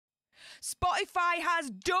Spotify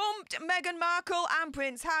has dumped Meghan Markle and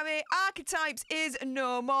Prince Harry. Archetypes is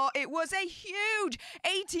no more. It was a huge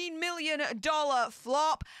 $18 million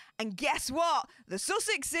flop. And guess what? The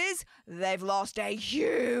Sussexes, they've lost a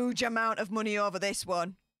huge amount of money over this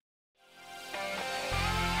one.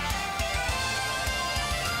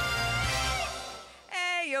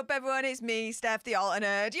 Hey up everyone, it's me, Steph the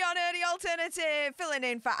Alternate, your nerdy alternative, filling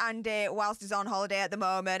in for Andy whilst he's on holiday at the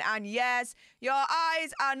moment. And yes, your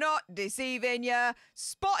eyes are not deceiving you.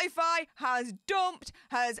 Spotify has dumped,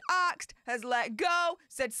 has axed, has let go,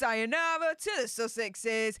 said sayonara to the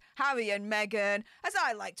Sussexes, Harry and Meghan, as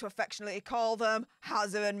I like to affectionately call them,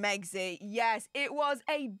 Hazza and Megsy. Yes, it was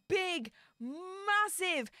a big,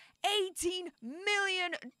 massive $18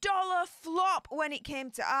 million flop when it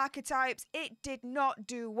came to Archetypes. It did not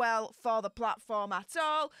do well for the platform at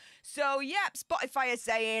all. So, yep, Spotify is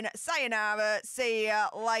saying sayonara, see ya,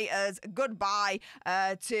 laters, goodbye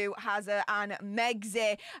to Hazza and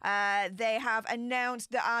Megsy. They have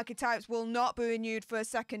announced that Archetypes will not be renewed for a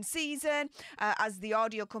second season as the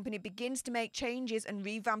audio company begins to make changes and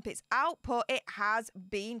revamp its output. It has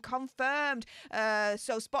been confirmed.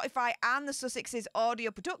 So Spotify and the Sussexes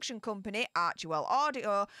audio production company, Archewell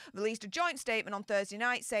Audio, released a joint statement on Thursday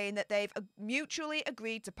night saying that they've mutually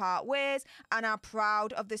agreed to part ways and are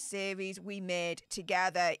proud of the series we made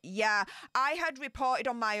together. Yeah, I had reported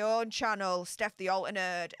on my own channel, Steph the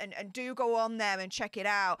Alternate, and do go on there and check it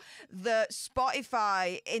out, that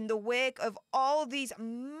Spotify, in the wake of all these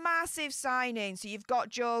massive signings, so you've got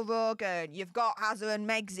Joe Rogan, you've got Hazza and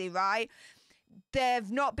Megsy, right?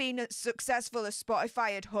 They've not been as successful as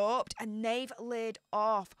Spotify had hoped, and they've laid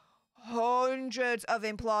off hundreds of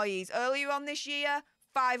employees. Earlier on this year,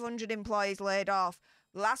 500 employees laid off.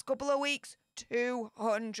 Last couple of weeks,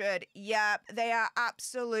 200. Yeah, they are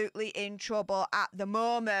absolutely in trouble at the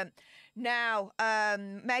moment. Now,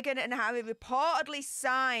 Meghan and Harry reportedly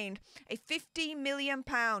signed a £15 million,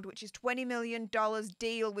 which is $20 million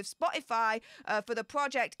deal with Spotify for the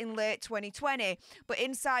project in late 2020. But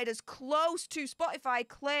insiders close to Spotify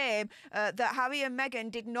claim that Harry and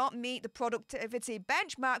Meghan did not meet the productivity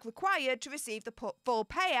benchmark required to receive the full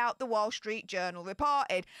payout, the Wall Street Journal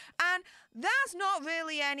reported. And that's not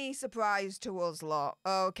really any surprise to us lot,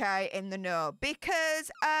 okay, in the know,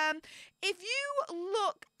 because if you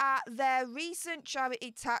look at their recent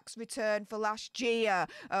charity tax return for last year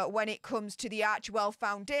when it comes to the Archewell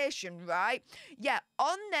Foundation, right? Yeah,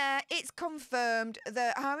 on there it's confirmed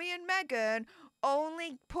that Harry and Meghan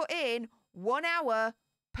only put in 1 hour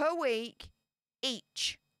per week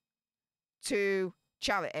each to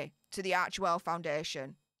charity, to the Archewell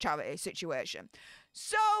Foundation charity situation.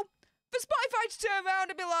 So for Spotify to turn around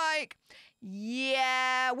and be like,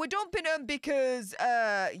 yeah, we're dumping them because,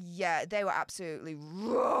 yeah, they were absolutely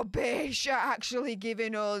rubbish at actually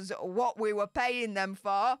giving us what we were paying them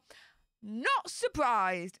for. Not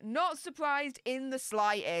surprised in the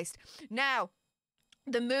slightest. Now,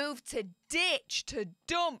 the move to ditch, to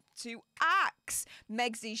dump, to axe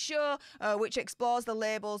Megsy's show, which explores the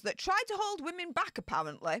labels that try to hold women back,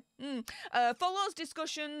 apparently, follows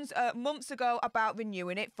discussions months ago about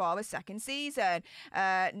renewing it for a second season.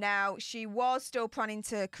 Now, she was still planning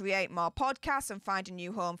to create more podcasts and find a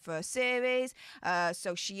new home for a series,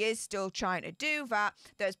 so she is still trying to do that.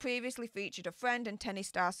 There's previously featured a friend and tennis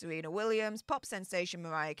star Serena Williams, pop sensation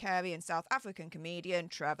Mariah Carey, and South African comedian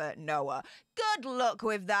Trevor Noah. Good luck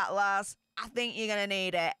with that, lass. I think you're going to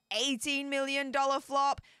need it. $18 million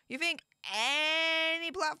flop. You think any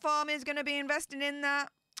platform is going to be investing in that?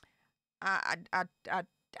 I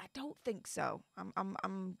don't think so.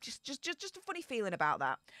 I'm just a funny feeling about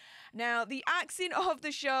that. Now, the axing of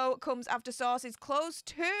the show comes after sources close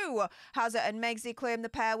to Hazza and Megsy claim the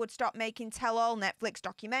pair would stop making tell-all Netflix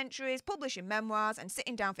documentaries, publishing memoirs, and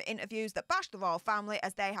sitting down for interviews that bash the royal family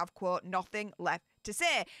as they have, quote, nothing left to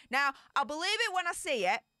say. Now, I'll believe it when I see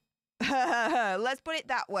it. Let's put it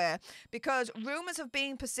that way, because rumours have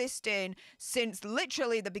been persisting since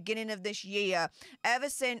literally the beginning of this year, ever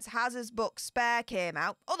since Hazza's book Spare came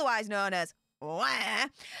out, otherwise known as Wah.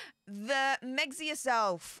 The Megsy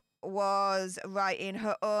herself was writing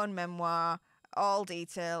her own memoir, all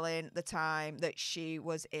detailing the time that she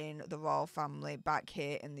was in the royal family back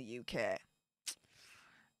here in the UK.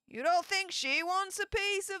 You don't think she wants a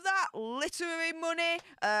piece of that literary money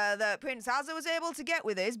that Prince Hazza was able to get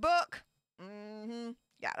with his book?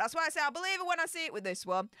 Yeah, that's why I say I'll believe it when I see it with this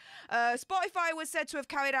one. Spotify was said to have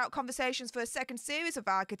carried out conversations for a second series of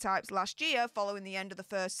Archetypes last year following the end of the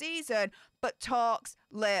first season, but talks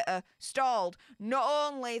later stalled. Not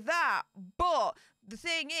only that, but the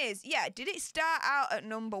thing is, yeah, did it start out at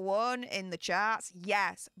number 1 in the charts?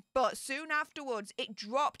 Yes. But soon afterwards, it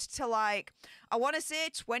dropped to like, I want to say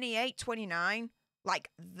 28, 29.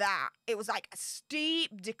 Like that. It was like a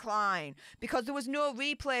steep decline because there was no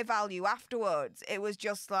replay value afterwards. It was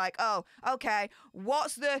just like, oh, okay,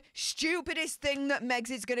 what's the stupidest thing that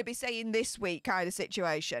Megs is going to be saying this week kind of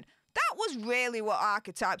situation. That was really what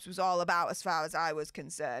Archetypes was all about as far as I was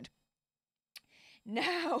concerned.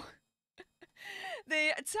 Now,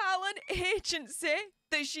 the talent agency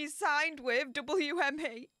that she signed with,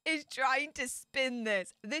 WME, is trying to spin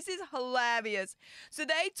this. This is hilarious. So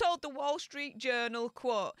they told the Wall Street Journal,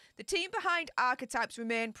 quote, "The team behind Archetypes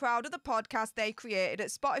remain proud of the podcast they created at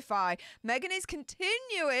Spotify. Meghan is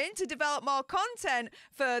continuing to develop more content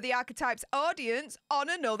for the Archetypes audience on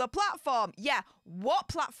another platform." Yeah, what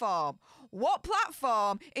platform? What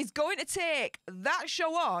platform is going to take that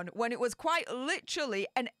show on when it was quite literally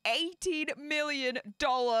an $18 million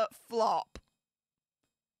flop?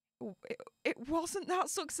 It wasn't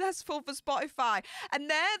that successful for Spotify,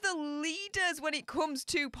 and they're the leaders when it comes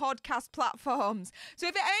to podcast platforms. So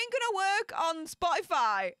if it ain't gonna work on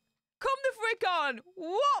Spotify, come the frick on.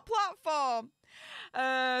 What platform?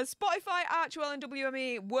 Spotify, Archewell and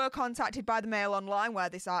WME were contacted by the Mail Online, where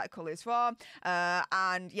this article is from.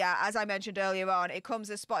 And yeah, as I mentioned earlier on, it comes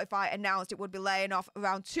as Spotify announced it would be laying off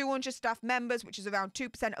around 200 staff members, which is around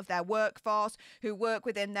 2% of their workforce, who work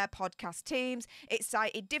within their podcast teams. It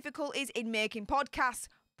cited difficulties in making podcasts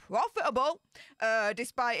profitable,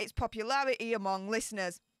 despite its popularity among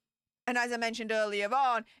listeners. And as I mentioned earlier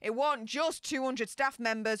on, it wasn't just 200 staff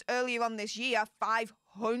members. Earlier on this year,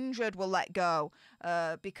 500 were let go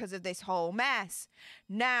because of this whole mess.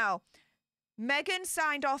 Now, Meghan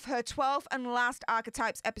signed off her 12th and last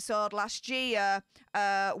Archetypes episode last year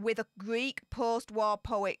with a Greek post-war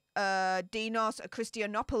poet, Dinos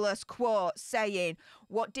Christianopoulos, quote, saying,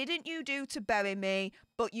 "What didn't you do to bury me,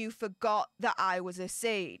 but you forgot that I was a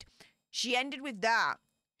seed." She ended with that.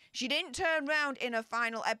 She didn't turn around in a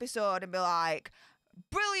final episode and be like,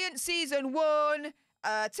 "Brilliant season 1.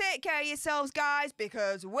 Take care of yourselves, guys,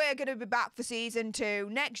 because we're going to be back for season 2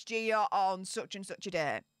 next year on such and such a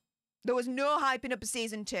day." There was no hyping up a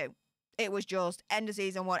season 2. It was just end of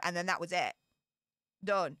season 1, and then that was it.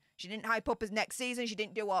 Done. She didn't hype up as next season. She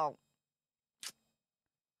didn't do all.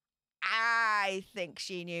 I think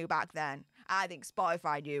she knew back then. I think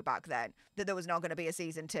Spotify knew back then that there was not going to be a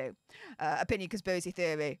season 2. Opinion, conspiracy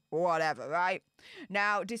theory, whatever, right?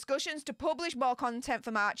 Now, discussions to publish more content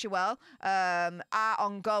from Archewell are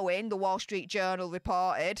ongoing, the Wall Street Journal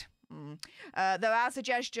reported. There are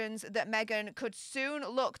suggestions that Meghan could soon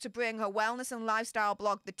look to bring her wellness and lifestyle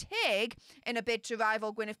blog, The Tig, in a bid to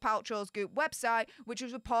rival Gwyneth Paltrow's Goop website, which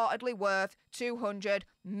was reportedly worth £200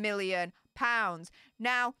 million.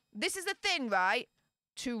 Now, this is the thing, right?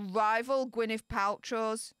 To rival Gwyneth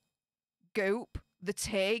Paltrow's Goop, The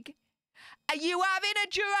Tig. Are you having a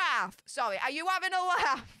giraffe? Sorry, are you having a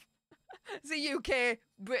laugh? It's a UK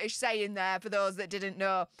British saying there for those that didn't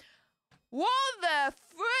know. What the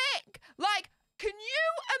frick? Like, can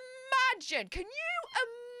you imagine,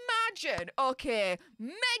 okay,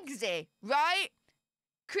 Megsy, right?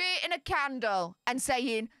 Creating a candle and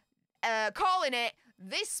saying, calling it,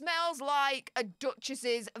 "This smells like a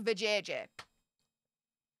Duchess's vajayjay."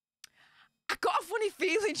 I got a funny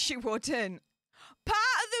feeling she wouldn't.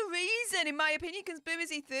 Part of the reason, in my opinion,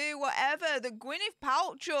 conspiracy theory, whatever, that Gwyneth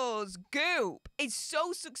Paltrow's Goop is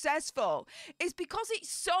so successful is because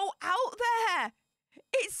it's so out there.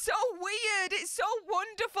 It's so weird. It's so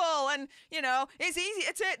wonderful. And, you know, it's easy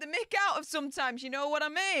to take the mick out of sometimes, you know what I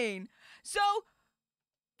mean? So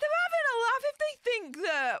they're having a laugh if they think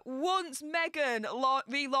that once Meghan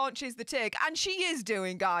relaunches The Tig, and she is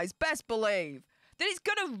doing, guys, best believe, that it's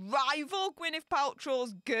going to rival Gwyneth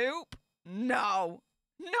Paltrow's Goop. No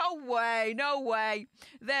way.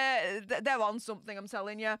 They're on something, I'm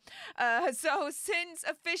telling you. So since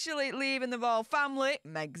officially leaving the royal family,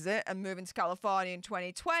 Megxit, and moving to California in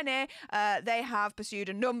 2020, they have pursued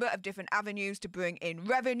a number of different avenues to bring in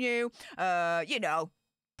revenue. You know,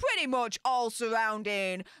 pretty much all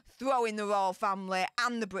surrounding throwing the royal family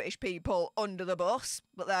and the British people under the bus.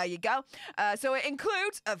 But there you go. So it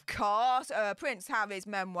includes, of course, Prince Harry's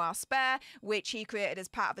memoir Spare, which he created as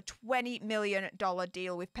part of a $20 million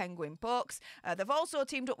deal with Penguin Books. They've also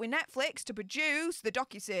teamed up with Netflix to produce the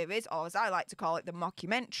docuseries, or as I like to call it, the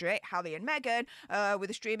mockumentary, Harry and Meghan, with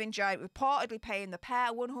the streaming giant reportedly paying the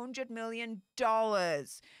pair $100 million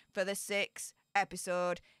for the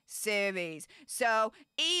 6-episode series. So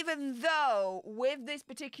even though with this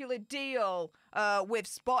particular deal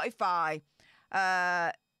with Spotify,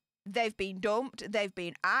 they've been dumped, they've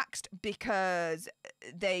been axed because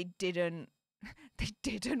they didn't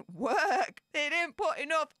work. They didn't put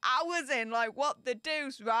enough hours in, like what the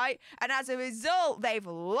deuce, right? And as a result, they've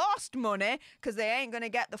lost money because they ain't going to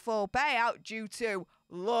get the full payout due to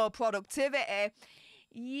low productivity.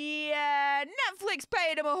 Yeah, Netflix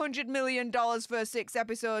paid them $100 million for a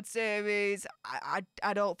 6-episode series. I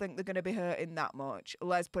don't think they're going to be hurting that much.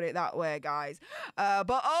 Let's put it that way, guys.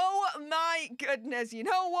 But oh my goodness, you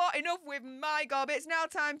know what? Enough with my gob. It's now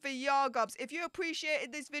time for your gobs. If you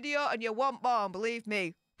appreciated this video and you want more, believe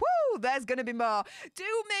me, woo, there's going to be more. Do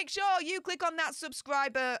make sure you click on that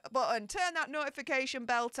subscriber button, turn that notification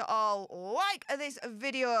bell to all, like this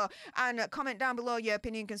video, and comment down below your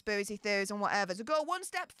opinion, conspiracy theories, and whatever. So go one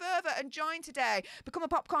step further and join today. Become a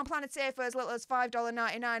Popcorn Planeteer for as little as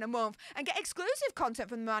 $5.99 a month and get exclusive content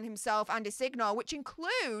from the man himself, Andy Signore, which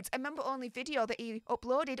includes a member-only video that he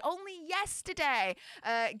uploaded only yesterday,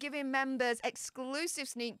 giving members exclusive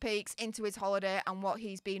sneak peeks into his holiday and what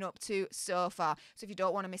he's been up to so far. So if you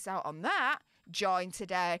don't want to miss out on that, join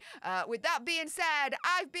today. With that being said,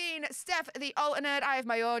 I've been Steph the Alter Nerd. I have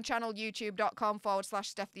my own channel,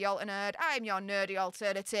 youtube.com/Steph the Alter Nerd. I am your nerdy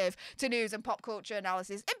alternative to news and pop culture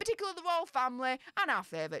analysis, in particular the royal family, and our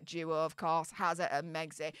favourite duo, of course, Hazza and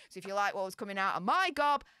Megsy. So if you like what was coming out of my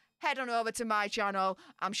gob, head on over to my channel.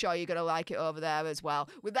 I'm sure you're going to like it over there as well.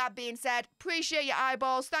 With that being said, appreciate your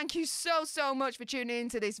eyeballs. Thank you so much for tuning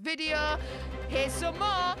into this video. Here's some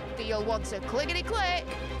more that you'll want to clickety-click,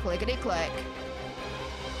 clickety-click.